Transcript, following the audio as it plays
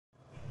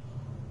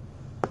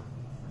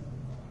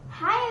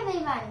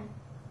everyone.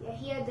 You're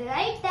here at the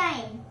right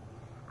time.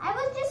 I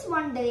was just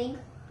wondering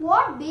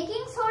what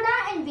baking soda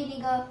and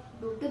vinegar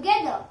do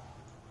together.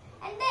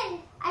 And then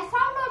I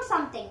found out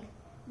something.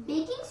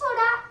 Baking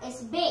soda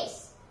is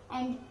base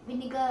and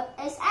vinegar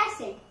is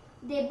acid.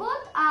 They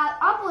both are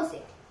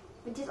opposite,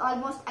 which is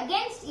almost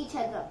against each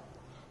other.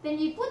 When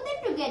we put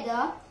them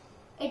together,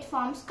 it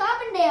forms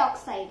carbon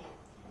dioxide.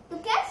 To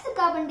catch the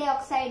carbon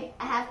dioxide,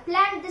 I have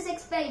planned this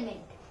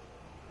experiment.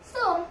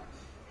 So,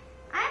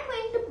 I'm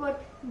going to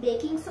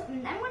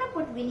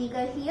put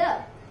vinegar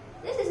here.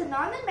 This is a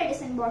normal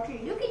medicine bottle.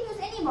 You can use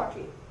any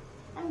bottle.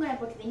 I'm going to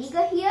put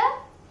vinegar here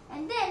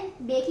and then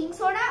baking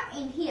soda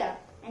in here.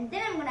 And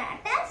then I'm going to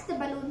attach the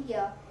balloon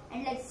here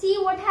and let's see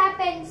what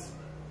happens.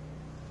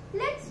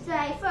 Let's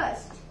try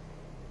first.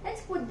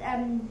 Let's put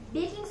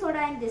baking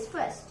soda in this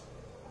first.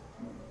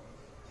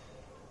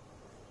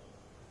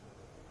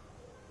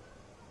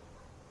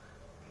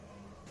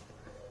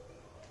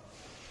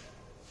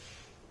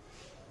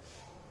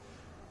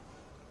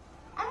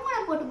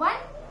 Put 1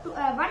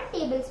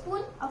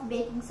 tablespoon of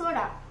baking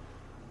soda.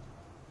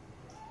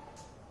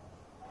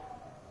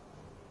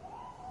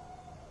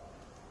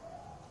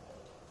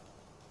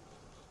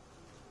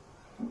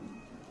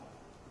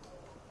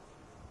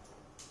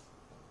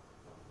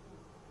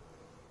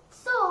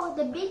 So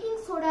the baking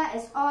soda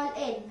is all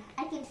in.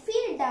 I can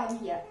feel it down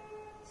here.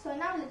 So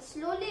now let's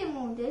slowly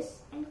remove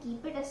this and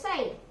keep it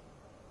aside.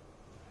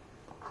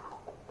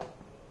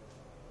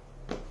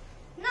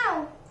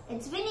 Now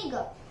it's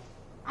vinegar.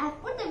 I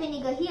have put the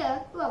vinegar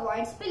here to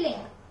avoid spilling.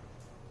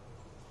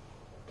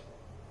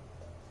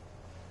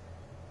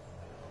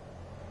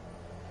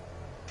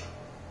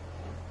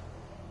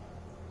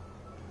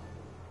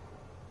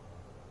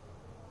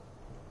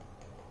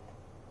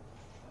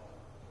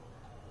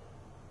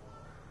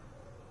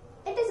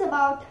 It is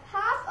about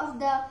half of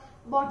the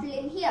bottle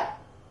in here.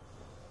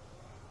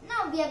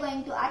 Now we are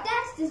going to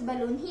attach this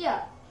balloon here.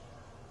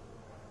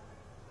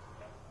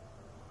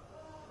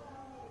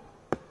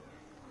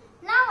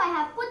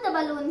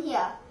 Balloon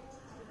here.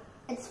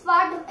 It's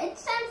time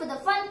for the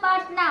fun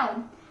part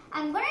now.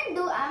 I'm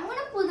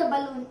gonna pull the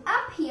balloon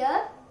up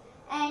here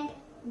and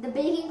the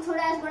baking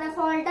soda is gonna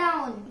fall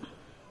down.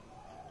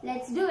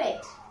 Let's do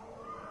it.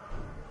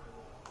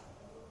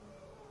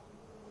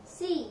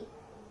 See,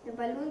 the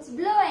balloon's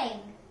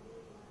blowing.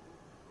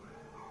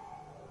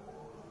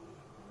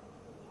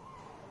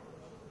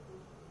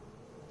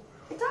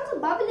 It's also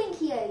bubbling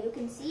here, you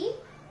can see.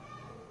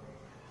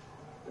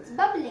 It's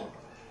bubbling.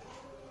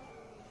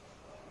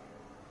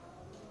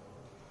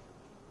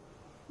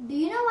 Do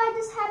you know why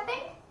this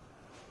happened?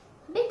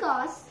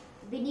 Because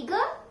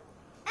vinegar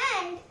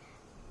and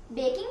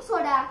baking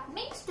soda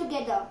mix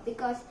together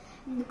because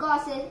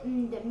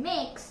it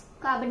makes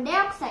carbon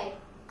dioxide.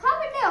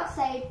 Carbon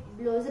dioxide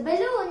blows a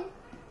balloon.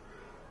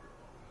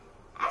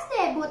 As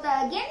they both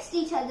are against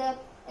each other,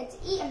 it's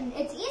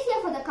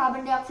easier for the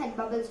carbon dioxide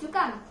bubbles to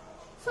come.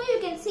 So you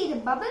can see the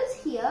bubbles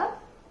here.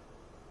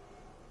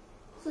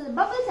 So the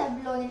bubbles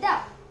have blown it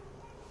up.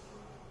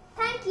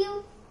 Thank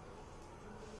you.